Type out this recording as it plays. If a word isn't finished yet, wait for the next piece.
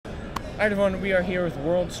Alright everyone, we are here with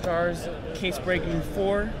World Stars case breaking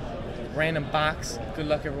 4 random box. Good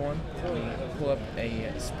luck everyone. Let me pull up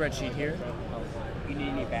a spreadsheet here. You need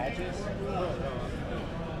any badges?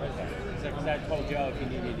 Okay. Because I told Joe if you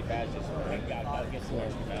need any badges, I'll get some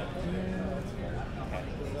extra badges. Okay.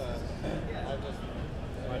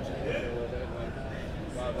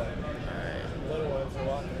 Alright.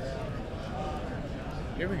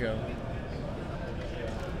 Here we go.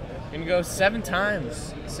 Gonna go 7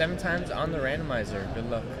 times. 7 times on the randomizer. Good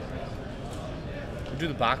luck. We'll do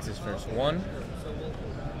the boxes first. 1,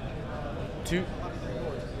 2,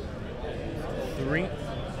 3,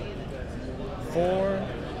 4,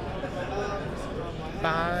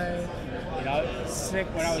 5, You know, 6,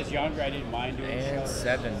 when I was younger, I didn't mind doing and shows.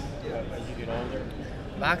 7. As you get older,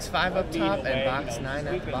 Box 5 up being top away, and box 9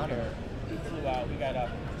 at we've the been bottom. here. We flew out. We got up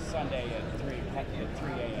Sunday at 3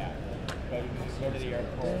 a.m. Go to the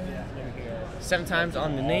airport. Flew here. 7 times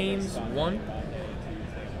on the names. Sunday, 1, Monday,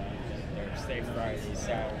 Tuesday, Thursday, Friday,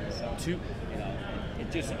 Saturday. So 2. you know, it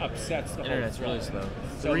just upsets the Internet's whole really flow. slow.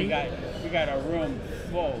 So 3, we got a room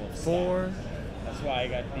full of 4, stuff. That's why I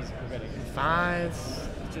got these. We're gonna, 5,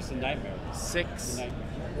 it's just a nightmare. 6, It's a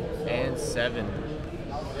nightmare. and 7.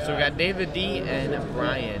 So we got David D and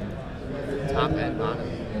Brian, top and bottom.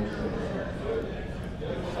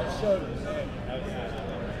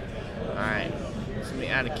 Alright, so let me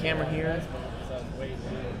add a camera here.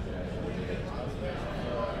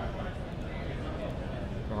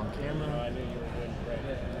 Wrong camera.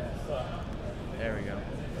 There we go.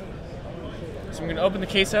 So I'm going to open the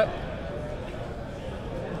case up.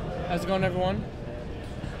 How's it going, everyone?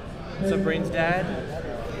 What's up, Brain's dad?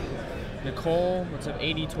 Nicole, what's up,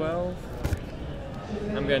 8012?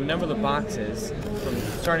 I'm gonna number the boxes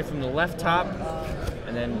starting from the left top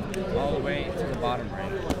and then all the way to the bottom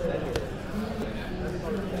right.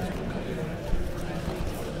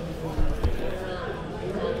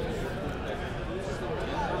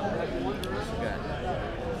 So we got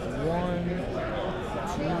 1,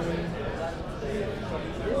 2.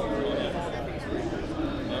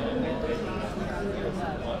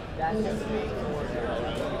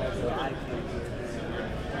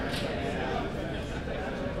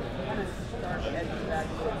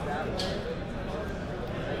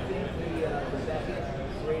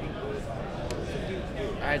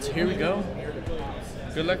 Alright, so here we go.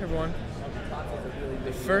 Good luck, everyone.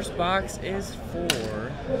 The first box is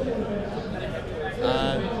for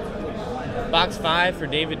box 5 for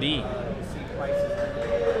David D.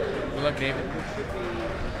 Good luck, David.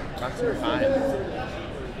 Box number 5.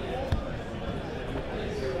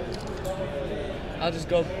 I'll just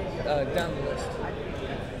go down the list.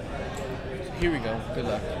 So here we go. Good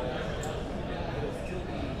luck.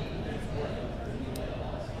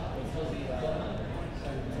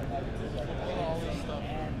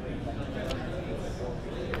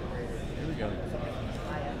 Here we go.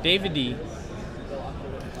 David D.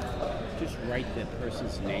 Just write the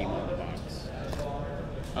person's name on the box.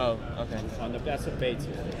 Oh, okay. On the that's what Bates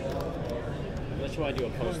is. Unless you want to do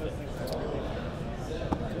a post-it.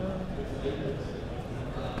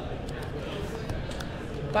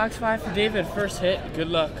 Box 5 for David, first hit. Good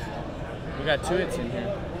luck. We got 2 hits in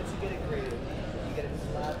here.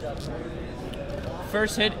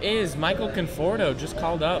 First hit is Michael Conforto, just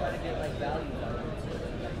called up.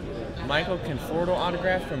 Michael Conforto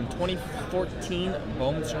autograph from 2014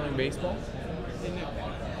 Bowman Sterling Baseball.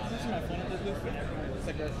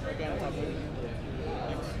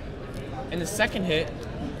 And the second hit,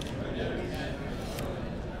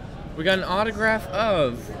 we got an autograph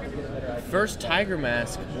of First Tiger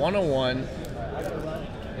Mask 101.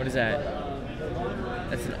 What is that?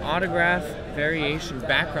 That's an autograph variation,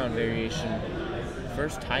 background variation.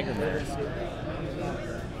 First Tiger Mask.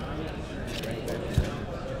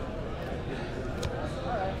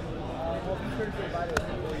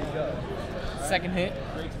 Second hit.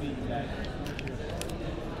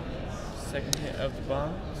 Second hit of the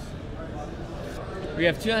box. We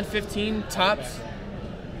have 2015 Topps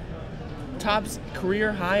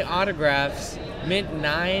career high autographs, mint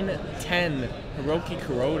 910, Hiroki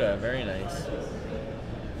Kuroda, very nice.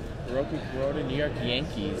 Hiroki Kuroda, New York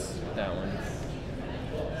Yankees, that one.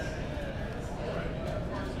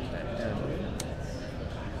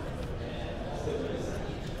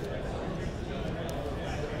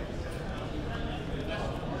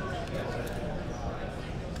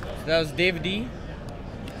 So that was David D.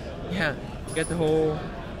 Yeah, you got the whole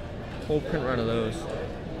print run of those.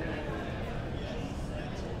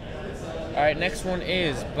 Alright, next one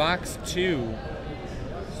is box 2.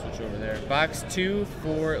 Switch over there. Box 2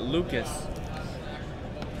 for Lucas.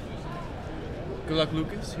 Good luck,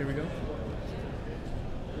 Lucas. Here we go.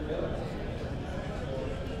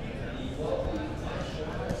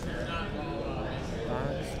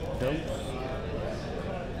 Gross.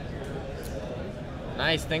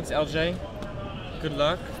 Nice, thanks LJ. Good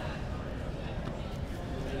luck.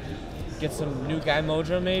 Get some new guy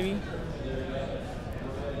mojo maybe.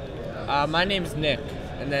 My name's Nick,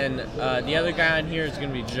 and then the other guy on here is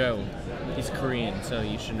gonna be Joe. He's Korean, so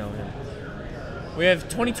you should know him. We have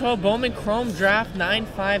 2012 Bowman Chrome Draft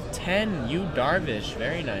 9/5/10 Yu Darvish,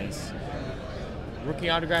 very nice. Rookie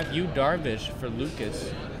autograph Yu Darvish for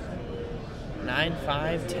Lucas.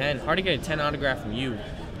 9/5/10. Hard to get a 10 autograph from you.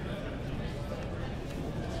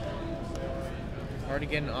 Hard to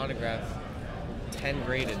get an autograph 10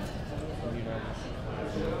 graded.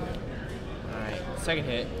 Alright, second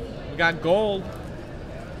hit. We got gold.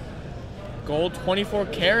 Gold 24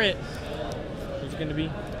 karat. Who's it gonna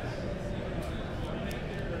be?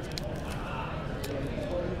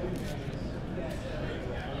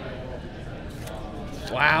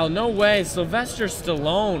 Wow, no way. Sylvester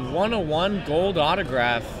Stallone, 101 gold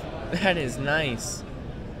autograph. That is nice.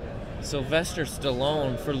 Sylvester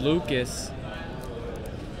Stallone for Lucas.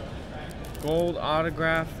 Gold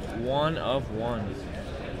autograph, 1 of 1.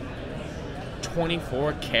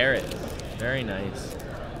 24 karat. Very nice.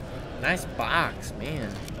 Nice box, man.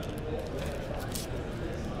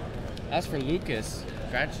 That's for Lucas.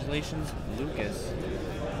 Congratulations, Lucas.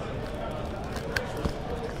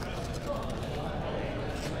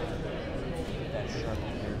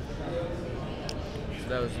 So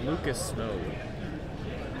that was Lucas Snow.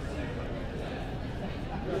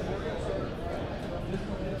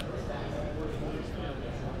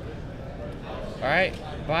 Alright,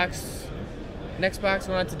 box. Next box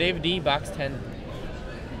went on to David D, box 10.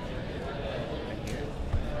 Right here.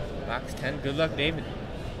 Box 10. Good luck, David.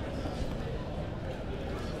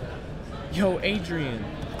 Yo, Adrian.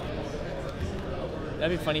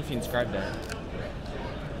 That'd be funny if you inscribed that.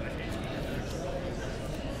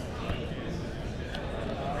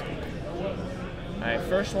 Alright,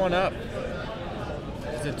 first one up.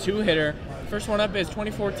 It's a 2-hitter. First one up is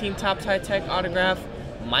 2014 Topps High Tech autograph,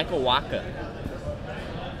 Michael Wacha.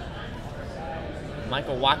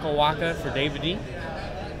 Michael Waka for David D.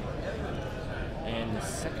 And the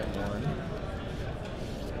second one.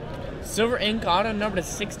 Silver ink auto number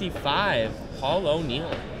 65, Paul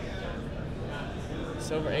O'Neill.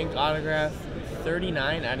 Silver ink autograph,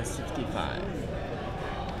 39 out of 65.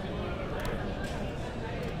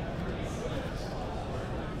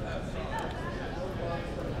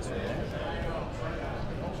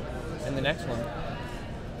 And the next one.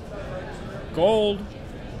 Gold.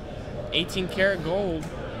 18 karat gold.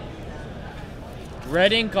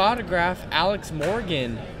 Red ink autograph, Alex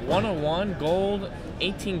Morgan. 101 gold,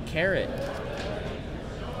 18 karat.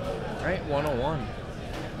 Right, 101.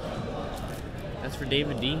 That's for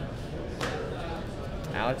David D.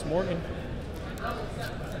 Alex Morgan.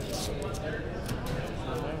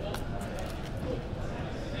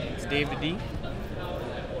 It's David D.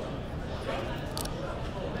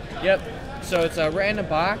 Yep. So it's a random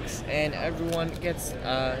box, and everyone gets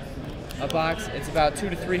a box. It's about 2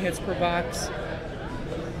 to 3 hits per box.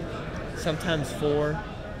 Sometimes 4.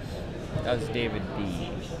 That was David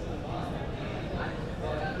D.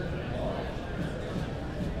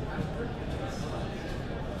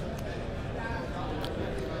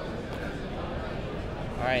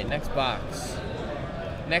 All right, next box.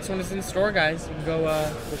 Next one is in the store, guys. You can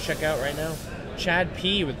go check out right now. Chad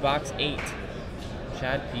P with box 8.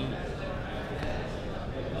 Chad P.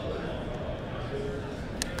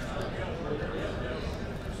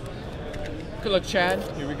 Good luck, Chad.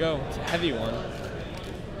 Here we go. It's a heavy one.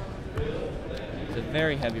 It's a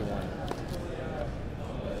very heavy one.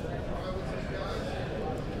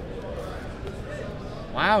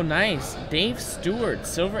 Wow, nice. Dave Stewart,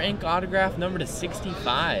 silver ink autograph number to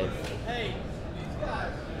 65.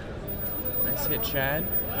 Nice hit, Chad.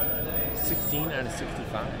 16 out of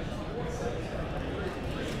 65.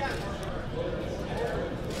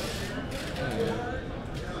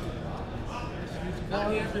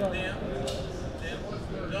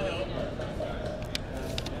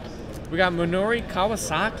 We got Minori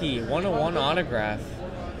Kawasaki, 101 autograph.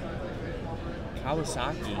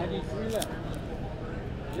 Kawasaki.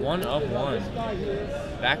 1 of 1.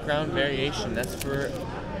 Background variation. That's for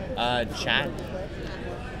Chad.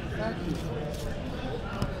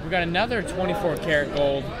 We got another 24 karat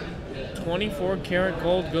gold. 24 karat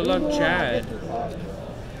gold. Good luck, Chad.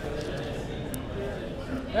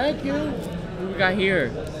 Thank you. Who we got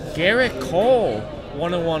here? Garrett Cole.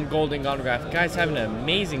 101 gold ink autograph. Guy's having an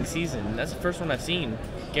amazing season. That's the first one I've seen.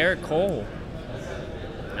 Garrett Cole.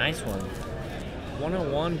 Nice one.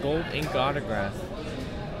 101 gold ink autograph.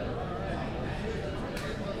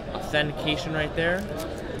 Authentication right there.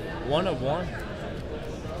 1 of 1.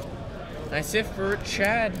 Nice hit for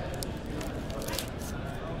Chad.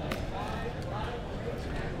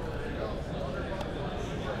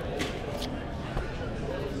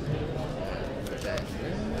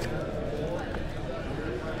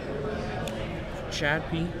 Chad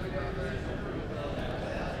P.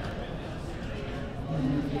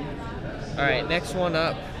 All right, next one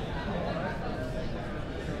up.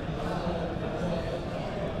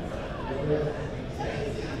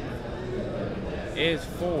 Is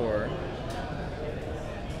for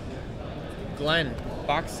Glenn,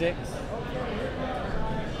 box 6.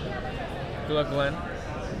 Good luck, Glenn.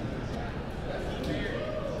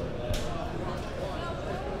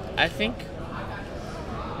 I think.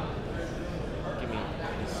 Give me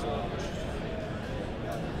this sword.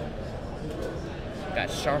 Got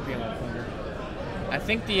Sharpie on my finger. I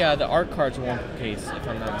think the art cards are one per case, if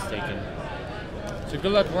I'm not mistaken. So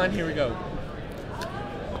good luck, Glenn. Here we go.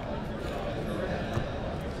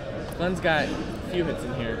 Glenn's got a few hits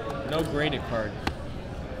in here. No graded card.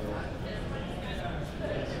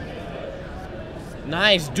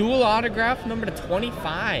 Nice. Dual autograph number to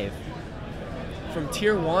 25. From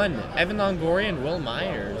Tier 1. Evan Longoria and Will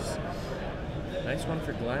Myers. Nice one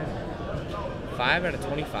for Glenn. 5 out of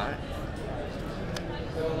 25.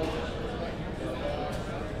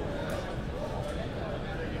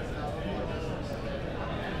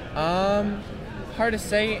 Hard to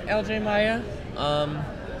say, LJ Maya.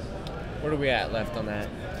 What are we at left on that?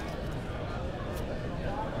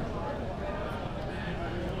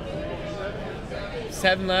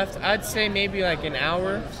 Seven left. I'd say maybe like an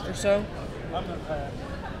hour or so.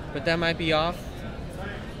 But that might be off.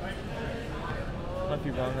 Might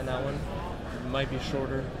be wrong on that one. Might be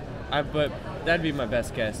shorter. But that'd be my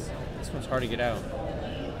best guess. This one's hard to get out.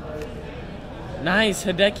 Nice.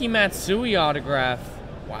 Hideki Matsui autograph.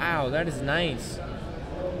 Wow, that is nice.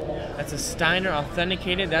 That's a Steiner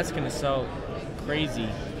authenticated. That's going to sell crazy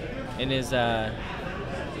in his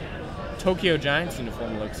Tokyo Giants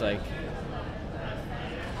uniform, looks like.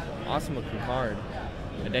 Awesome looking card.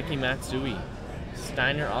 Hideki Matsui.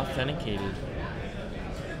 Steiner authenticated.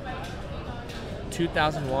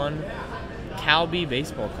 2001 Calbee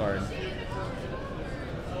baseball card.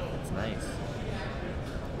 That's nice.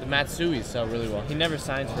 The Matsuis sell really well. He never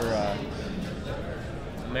signs for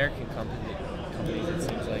American companies, it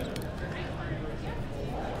seems like.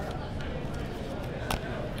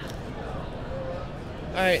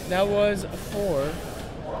 Alright, that was for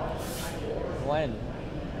Glenn.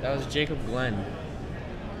 That was Jacob Glenn.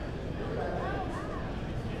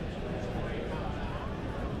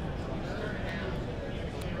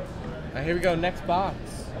 Alright, here we go. Next box.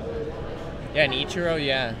 Yeah, an Ichiro,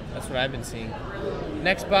 yeah. That's what I've been seeing.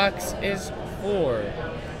 Next box is for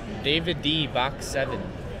David D, box 7.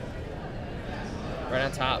 Right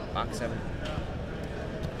on top, box 7.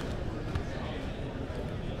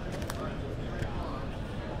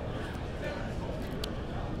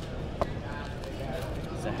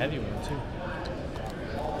 It's a heavy one, too.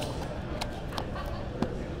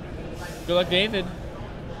 Good luck, David.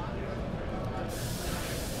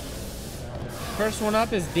 First one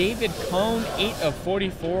up is David Cone, 8 of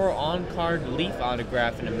 44 on-card Leaf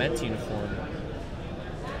autograph in a Mets uniform.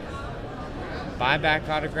 Buyback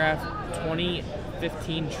autograph,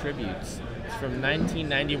 2015 tributes. It's from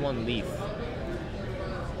 1991 Leaf.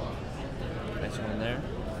 Nice one there.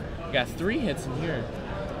 We got 3 hits in here.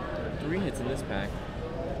 3 hits in this pack.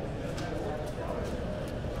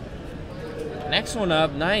 Next one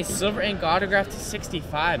up, nice. Silver ink autograph to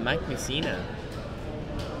 65, Mike Messina.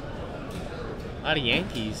 A lot of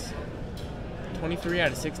Yankees. 23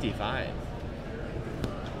 out of 65.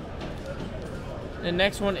 The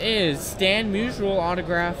next one is Stan Musial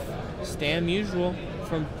autograph. Stan Musial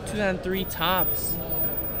from 2003 Topps.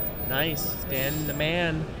 Nice. Stan the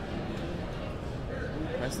man.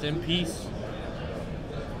 Rest in peace.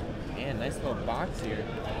 Man, nice little box here.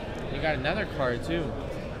 You got another card too.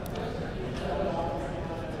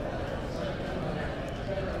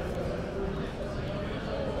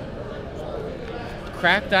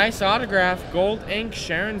 Cracked Ice autograph, gold ink,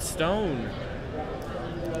 Sharon Stone.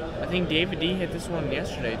 I think David D hit this one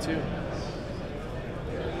yesterday too.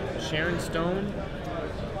 Sharon Stone,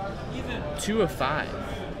 2 of 5.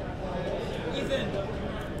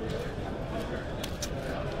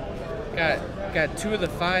 Got 2 of the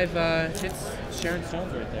 5 hits. Sharon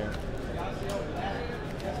Stone's right there.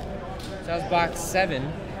 So that was box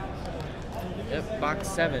 7. Yep, box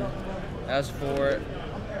 7. That was for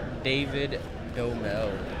David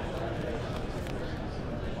Domel.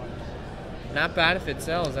 Not bad if it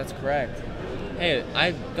sells, that's correct. Hey,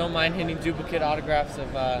 I don't mind hitting duplicate autographs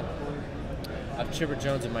of Chipper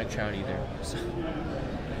Jones and Mike Trout either. So.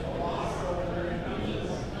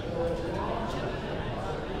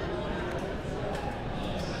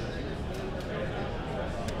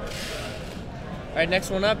 All right, next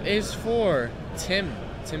one up is for Tim.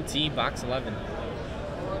 Tim T, box 11.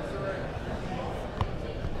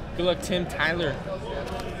 Good luck, Tim. Tyler.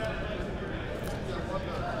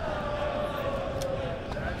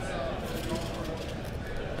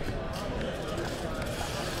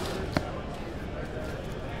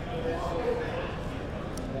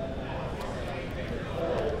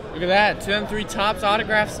 Look at that. 203 Topps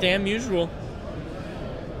autograph, Stam Usual.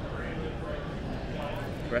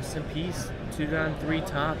 Rest in peace. 203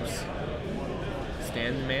 Topps.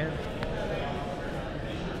 Stan the man.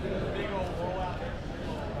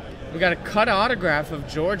 We got a cut autograph of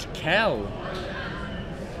George Kell.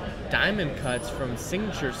 Diamond cuts from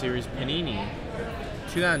Signature Series Panini.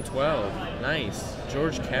 2012. Nice.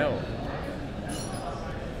 George Kell.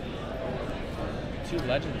 Two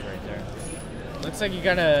legends right there. Looks like you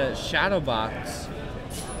got a shadow box.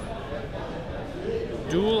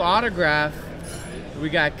 Dual autograph. We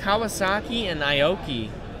got Kawasaki and Aoki.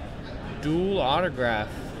 Dual autograph.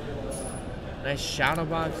 Nice shadow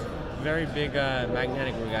box. Very big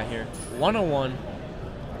magnetic we got here. 101.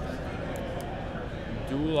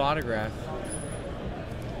 Dual autograph.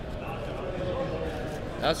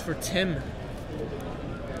 That was for Tim.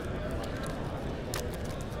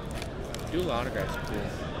 Dual autographs are cool.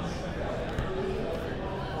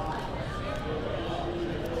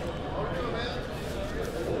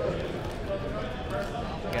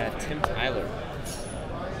 Got Tim Tyler.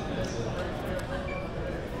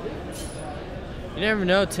 You never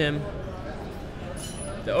know, Tim.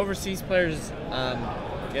 The overseas players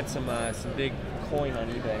get some big coin on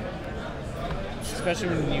eBay, especially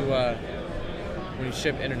when you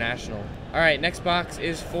ship international. All right, next box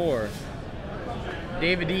is for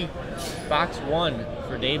David E. Box 1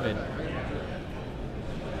 for David.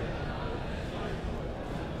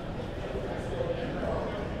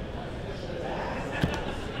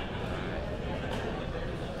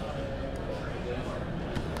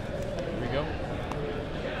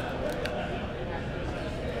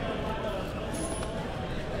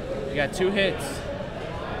 We got two hits.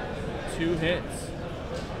 Two hits.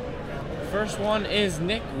 First one is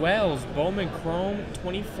Nick Wells, Bowman Chrome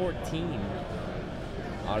 2014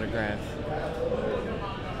 autograph.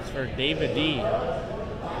 It's for David D.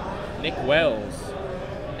 Nick Wells.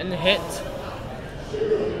 And the hit.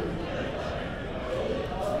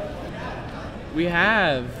 We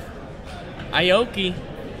have Aoki.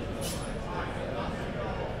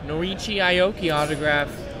 Norichi Aoki autograph.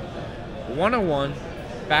 101.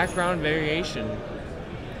 Background variation.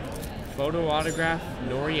 Photo autograph,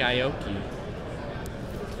 Nori Aoki.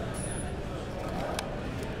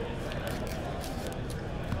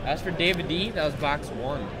 As for David D, that was box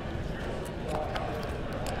 1.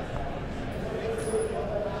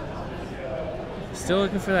 Still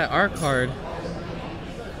looking for that art card.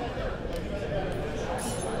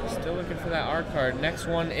 Still looking for that art card. Next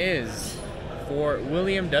one is for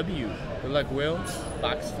William W. Good luck, Will.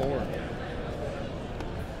 Box 4.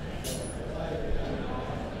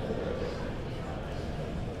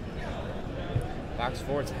 Box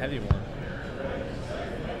 4, it's a heavy one.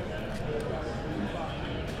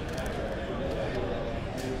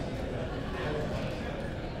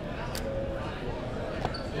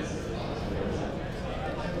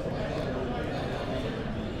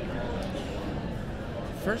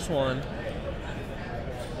 First one.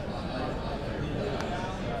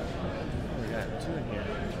 Oh, we got two in here.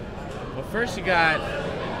 Well, first you got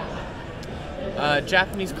a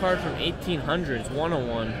Japanese card from 1800s,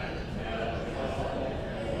 101.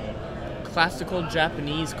 Classical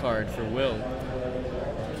Japanese card for Will.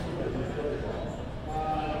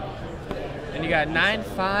 And you got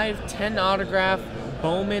 9/5/10 autograph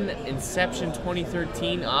Bowman Inception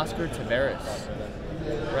 2013 Oscar Taveras.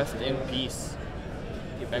 Rest in peace.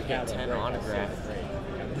 Back at 10 autograph.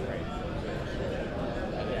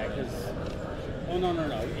 Yeah, because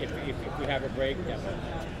no. If we have a break, definitely.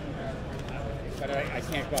 But I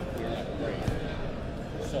can't go up if we don't have a break.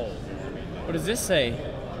 Sold. What does this say?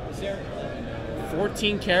 Is there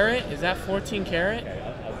 14 karat? Is that 14 karat? Okay,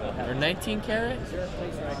 I'll have Or 19 karat? Is there a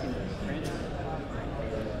place where I can print?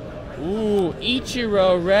 Ooh,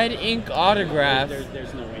 Ichiro red ink autograph.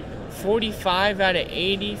 There's no way. 45 out of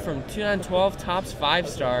 80 from 2012 Topps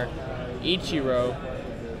 5-star. Ichiro.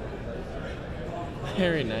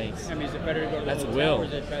 Very nice. I mean, is it better to go to That's the hotel, Will. or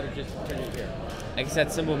is it better just to print it here? I guess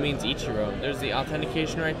that symbol means Ichiro. There's the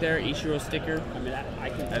authentication right there, Ichiro sticker. I mean, I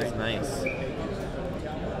can. That is print nice.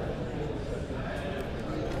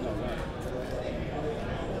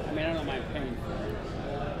 I mean, I don't mind paying for it.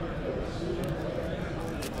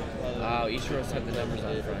 Wow, Ichiro's had the numbers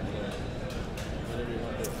on front.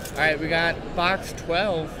 Alright, we got box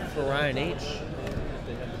 12 for Ryan H.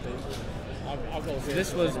 I'll go here.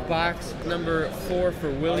 This was box number 4 for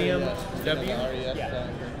William W. Yeah.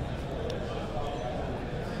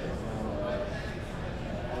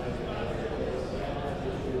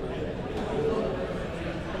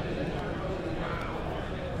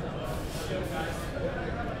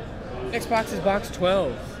 Next box is box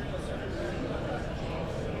 12.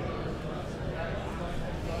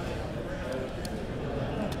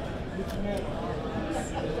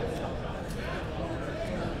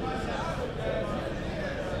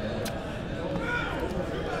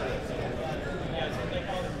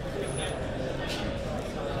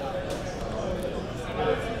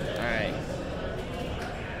 Alright.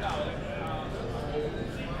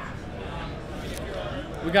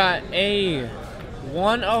 We got a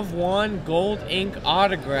 1/1 gold ink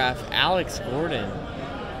autograph, Alex Gordon.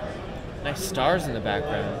 Nice stars in the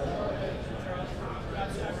background.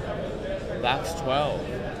 Box 12.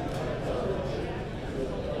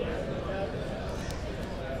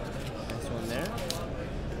 Nice one there.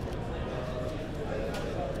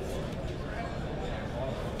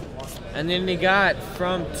 And then we got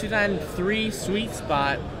from 293 Sweet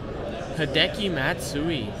Spot, Hideki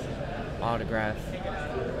Matsui autograph.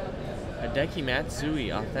 Hideki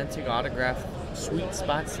Matsui, authentic autograph, Sweet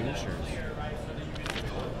Spot signatures.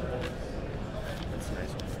 That's a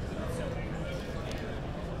nice one.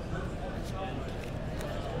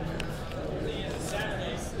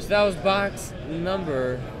 So that was box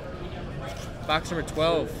number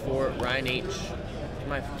 12 for Ryan H.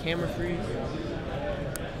 My camera freeze.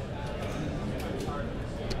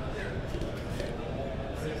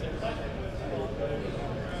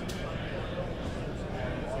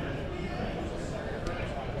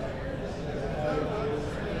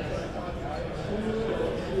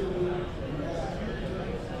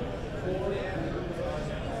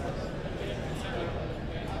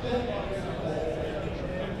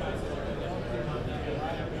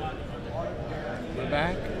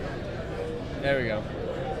 Back. There we go.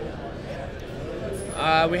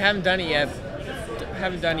 We haven't done it yet.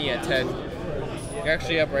 Ted. You're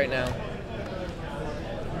actually up right now.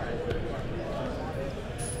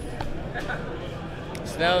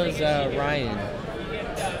 So that was Ryan.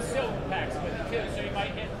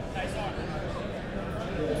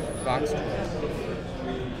 Box.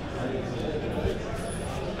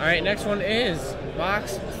 All right, next one is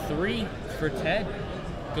box 3 for Ted.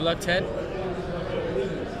 Good luck, Ted.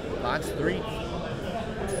 Box 3.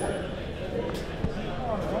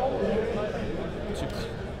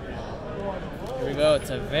 Here we go.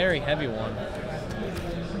 It's a very heavy one.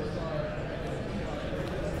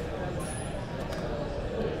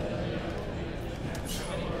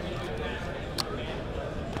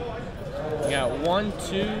 We got 1,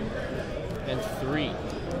 2, and 3.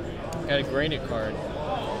 Got a graded card.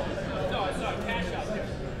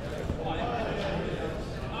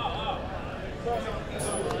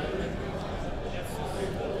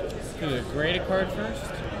 Do the graded card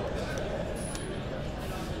first.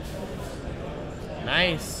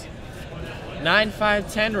 Nice.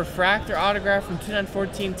 9/5/10 refractor autograph from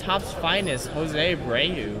 2014 Topps Finest, Jose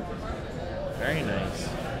Abreu. Very nice.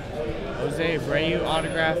 Jose Abreu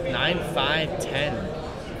autograph 9/5/10.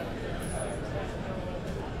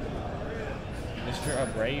 Mr.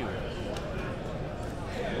 Abreu.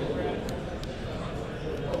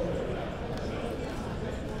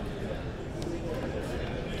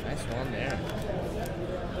 Nice one there.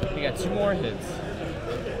 We got 2 more hits.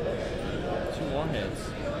 2 more hits.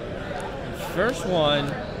 And first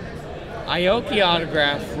one, Aoki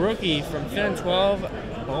autograph, rookie from 2012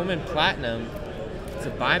 Bowman Platinum. It's a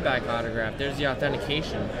buyback autograph. There's the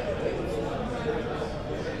authentication.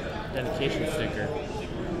 Authentication sticker.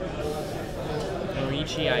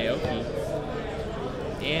 Noichi Aoki.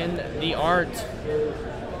 And the art.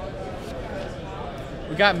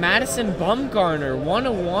 We got Madison Bumgarner,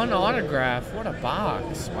 1/1 autograph. What a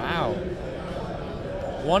box. Wow.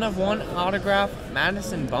 1/1 autograph,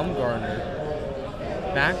 Madison Bumgarner.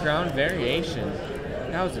 Background variation.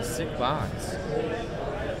 That was a sick box.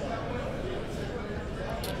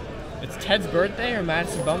 It's Ted's birthday or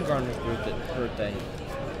Madison Bumgarner's birthday?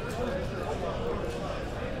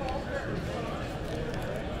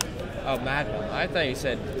 Oh, Madden. I thought you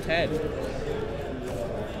said Ted.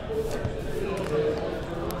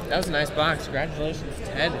 That was a nice box. Congratulations,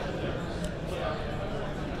 Ted.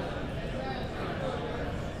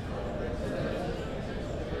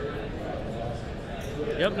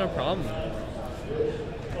 Yep, no problem.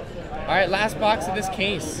 All right, last box of this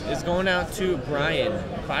case is going out to Brian.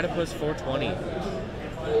 Platypus 420.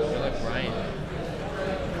 Good luck, Brian.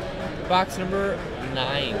 Box number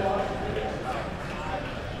 9.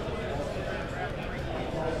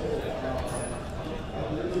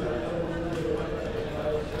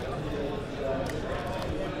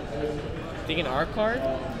 Think an art card?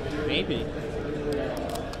 Maybe.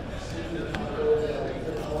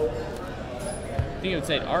 I think it would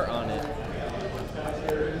say art on it.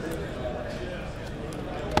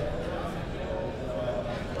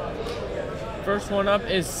 First one up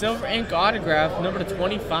is Silver Ink Autograph, number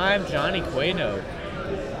 25, Johnny Cueto.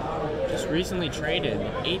 Just recently traded.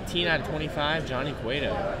 18 out of 25, Johnny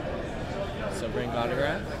Cueto. Silver Ink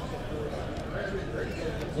Autograph.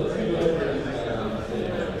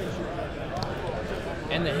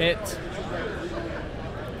 And the hit.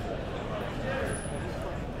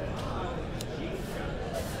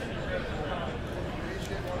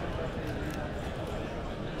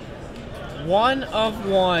 One of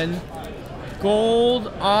one.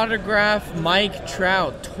 Gold autograph Mike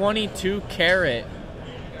Trout, 22 karat.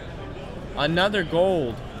 Another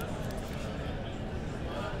gold.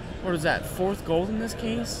 What is that? Fourth gold in this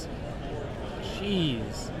case?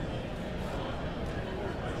 Jeez.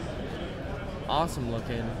 Awesome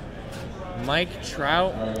looking. Mike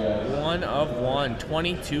Trout, one of one,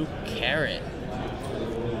 22 karat.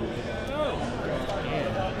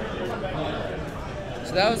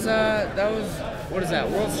 So that was what is that?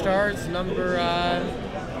 World Stars number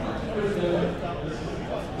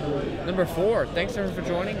 4. Thanks everyone for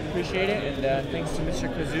joining. Appreciate it, and thanks to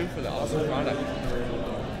Mr. Kazoo for the awesome product.